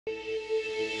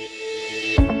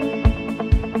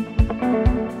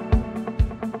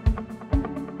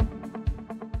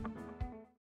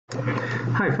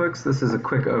Hi folks, this is a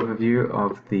quick overview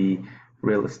of the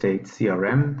real estate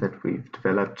CRM that we've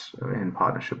developed in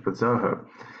partnership with Zoho.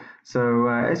 So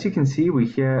as you can see, we're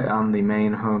here on the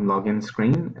main home login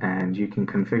screen, and you can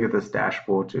configure this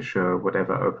dashboard to show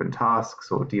whatever open tasks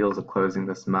or deals are closing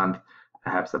this month,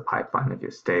 perhaps a pipeline of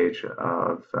your stage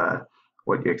of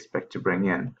what you expect to bring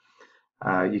in.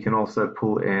 You can also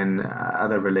pull in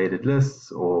other related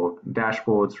lists or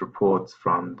dashboards, reports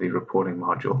from the reporting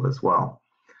module as well.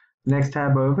 Next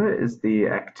tab over is the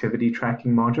activity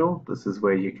tracking module. This is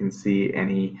where you can see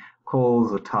any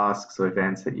calls or tasks or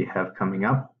events that you have coming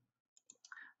up.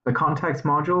 The contacts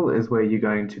module is where you're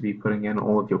going to be putting in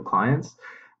all of your clients.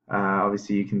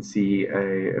 Obviously, you can see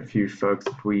a few folks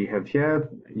that we have here.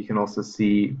 You can also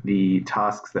see the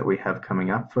tasks that we have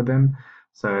coming up for them.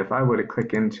 So if I were to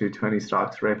click into Tony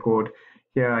Stark's record,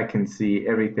 here I can see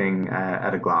everything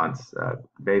at a glance.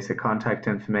 Basic contact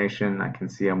information. I can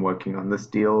see I'm working on this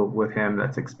deal with him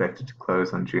that's expected to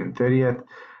close on June 30th.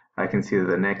 I can see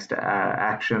the next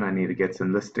action. I need to get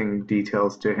some listing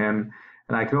details to him.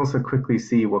 And I can also quickly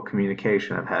see what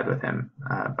communication I've had with him.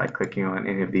 By clicking on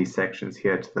any of these sections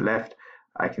here to the left,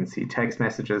 I can see text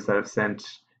messages that I've sent,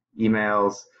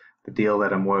 emails, the deal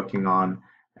that I'm working on,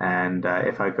 and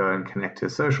if I go and connect to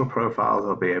his social profiles,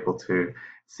 I'll be able to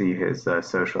see his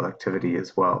social activity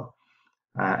as well.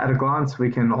 At a glance, we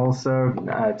can also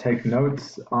take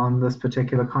notes on this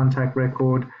particular contact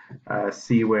record,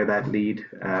 see where that lead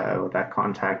or that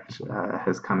contact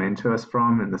has come into us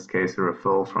from, in this case a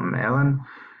referral from Ellen,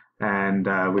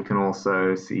 and we can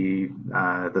also see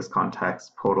this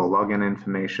contact's portal login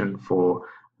information for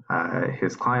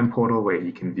his client portal, where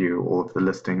you can view all of the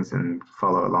listings and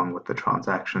follow along with the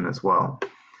transaction as well.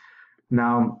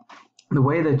 Now, the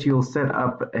way that you'll set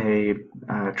up a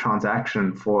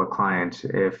transaction for a client,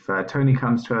 if Tony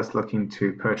comes to us looking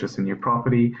to purchase a new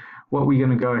property, what we're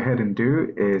going to go ahead and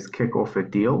do is kick off a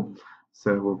deal.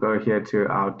 So we'll go here to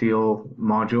our deal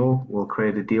module, we'll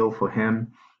create a deal for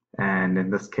him, and in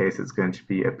this case it's going to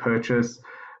be a purchase.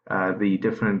 The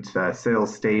different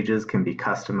sales stages can be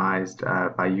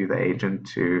customized by you, the agent,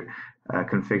 to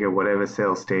configure whatever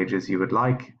sales stages you would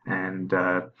like, and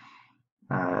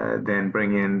then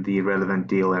bring in the relevant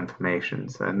deal information.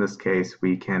 So in this case,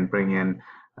 we can bring in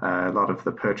a lot of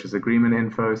the purchase agreement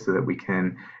info so that we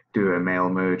can do a mail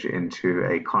merge into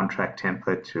a contract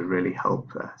template to really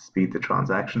help speed the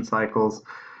transaction cycles.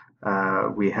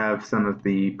 We have some of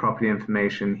the property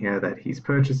information here that he's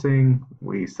purchasing.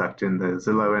 We sucked in the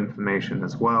Zillow information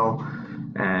as well,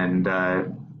 and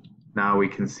now we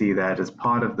can see that as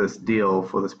part of this deal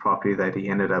for this property that he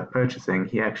ended up purchasing,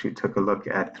 he actually took a look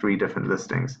at 3 different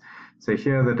listings. So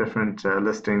here are the different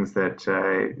listings that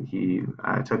he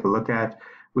took a look at.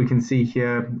 We can see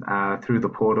here through the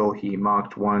portal he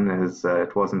marked one as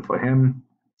it wasn't for him.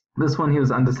 This one he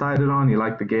was undecided on. He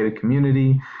liked the gated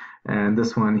community, and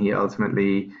this one he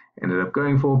ultimately ended up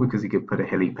going for because he could put a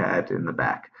helipad in the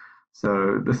back.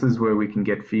 So this is where we can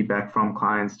get feedback from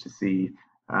clients to see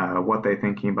what they're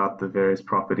thinking about the various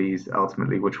properties,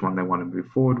 ultimately which one they want to move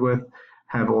forward with,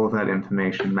 have all of that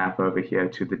information map over here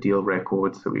to the deal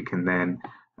record so we can then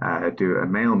do a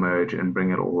mail merge and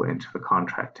bring it all into the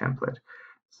contract template.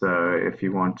 So if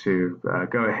you want to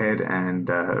go ahead and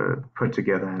put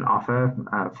together an offer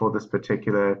for this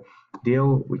particular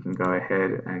deal, we can go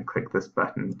ahead and click this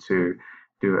button to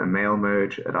do a mail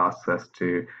merge. It asks us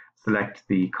to select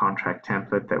the contract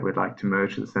template that we'd like to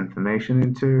merge this information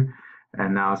into.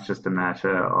 And now it's just a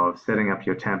matter of setting up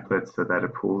your template so that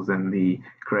it pulls in the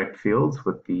correct fields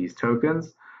with these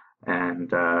tokens.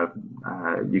 And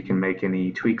you can make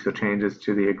any tweaks or changes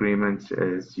to the agreement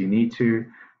as you need to.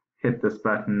 Hit this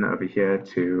button over here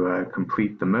to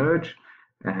complete the merge,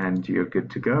 and you're good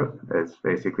to go. It's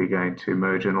basically going to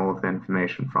merge in all of the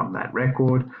information from that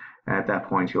record. And at that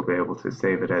point, you'll be able to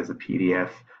save it as a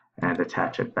PDF and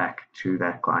attach it back to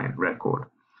that client record.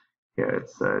 Here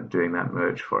it's doing that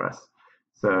merge for us.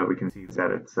 So we can see that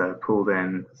it's pulled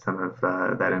in some of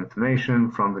that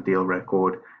information from the deal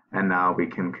record, and now we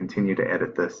can continue to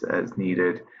edit this as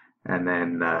needed. And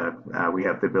then we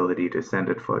have the ability to send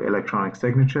it for electronic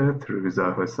signature through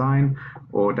Zoho Sign,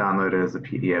 or download it as a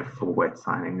PDF for wet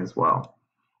signing as well.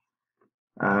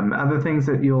 Other things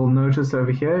that you'll notice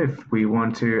over here, if we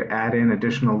want to add in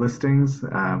additional listings,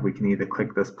 we can either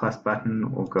click this plus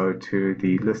button or go to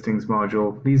the listings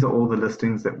module. These are all the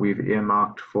listings that we've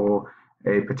earmarked for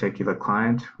a particular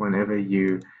client. Whenever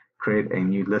you create a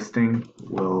new listing,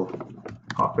 we'll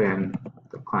pop in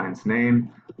the client's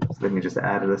name. So let me just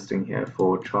add a listing here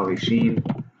for Charlie Sheen.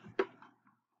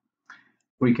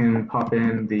 We can pop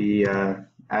in the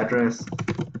address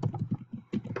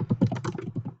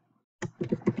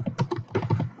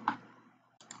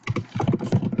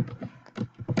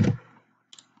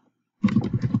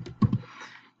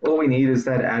all we need is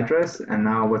that address, and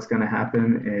now what's going to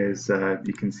happen is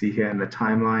you can see here in the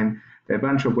timeline there are a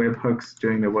bunch of webhooks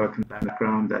doing the work in the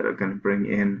background that are going to bring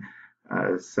in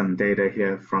some data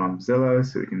here from Zillow.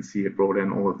 So we can see it brought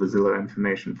in all of the Zillow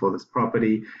information for this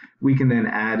property. We can then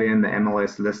add in the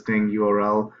MLS listing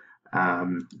URL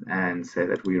and say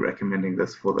that we're recommending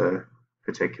this for the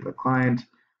particular client,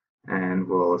 and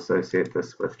we'll associate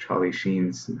this with Charlie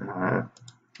Sheen's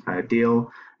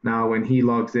deal. Now when he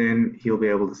logs in, he'll be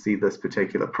able to see this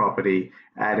particular property,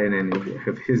 add in any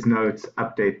of his notes,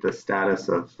 update the status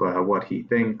of what he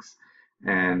thinks,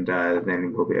 and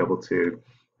then we'll be able to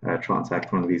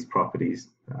transact one of these properties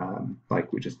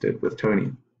like we just did with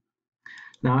Tony.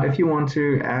 Now if you want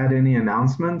to add any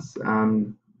announcements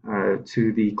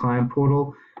to the client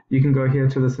portal, you can go here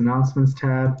to this announcements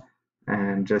tab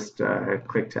and just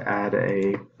click to add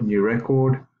a new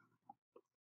record.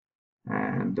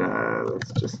 And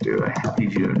let's just do a happy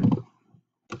June.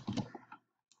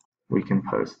 We can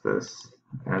post this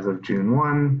as of June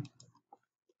 1.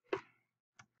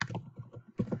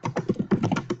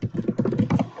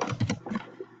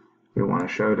 We want to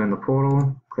show it in the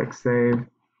portal, click save.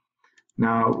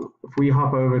 Now, if we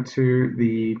hop over to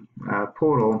the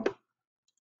portal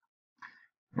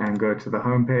and go to the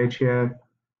home page here,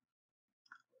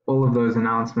 all of those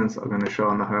announcements are going to show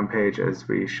on the home page as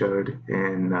we showed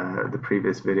in the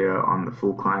previous video on the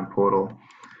full client portal.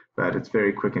 But it's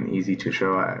very quick and easy to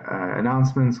show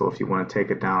announcements, or if you want to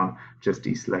take it down, just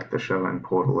deselect the show in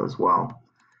portal as well.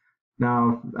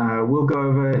 Now, we'll go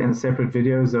over in a separate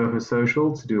video Zoho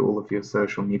Social to do all of your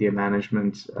social media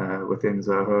management within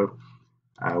Zoho.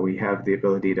 We have the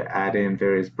ability to add in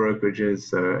various brokerages,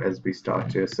 so as we start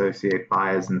to associate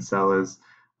buyers and sellers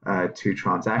to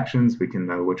transactions, we can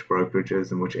know which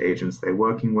brokerages and which agents they're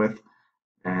working with.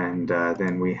 And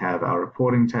then we have our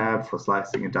reporting tab for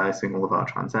slicing and dicing all of our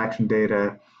transaction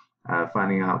data,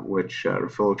 finding out which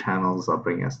referral channels are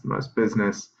bringing us the most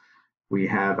business. We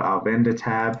have our vendor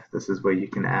tab. This is where you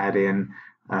can add in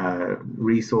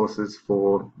resources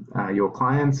for your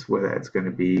clients, whether it's going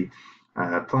to be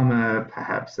a plumber,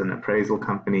 perhaps an appraisal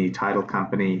company, title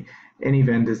company. Any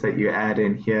vendors that you add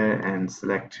in here and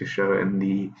select to show in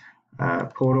the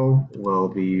portal will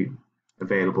be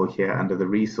available here under the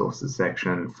resources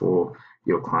section for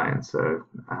your clients. So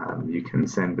you can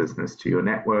send business to your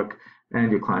network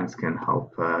and your clients can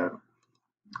help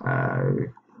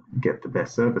get the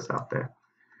best service out there.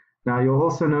 Now you'll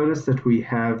also notice that we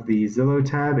have the Zillow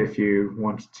tab. If you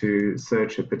want to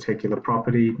search a particular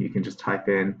property, you can just type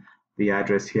in the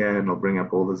address here and it'll bring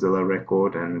up all the Zillow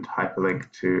record and hyperlink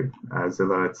to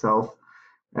Zillow itself.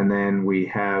 And then we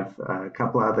have a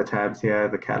couple other tabs here.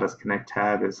 The Catalyst Connect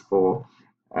tab is for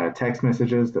text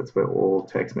messages. That's where all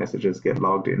text messages get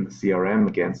logged in the CRM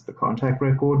against the contact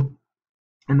record.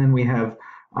 And then we have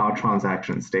our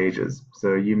transaction stages.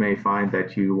 So you may find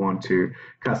that you want to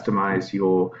customize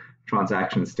your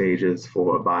transaction stages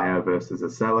for a buyer versus a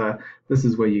seller. This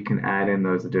is where you can add in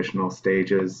those additional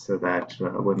stages so that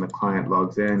when the client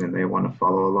logs in and they want to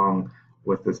follow along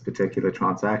with this particular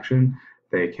transaction,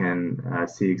 they can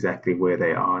see exactly where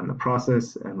they are in the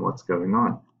process and what's going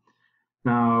on.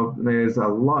 Now, there's a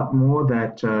lot more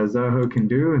that Zoho can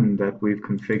do and that we've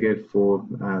configured for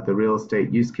the real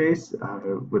estate use case.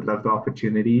 Would love the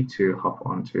opportunity to hop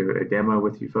onto a demo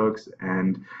with you folks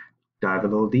and dive a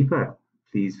little deeper.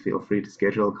 Please feel free to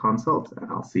schedule a consult,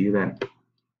 and I'll see you then.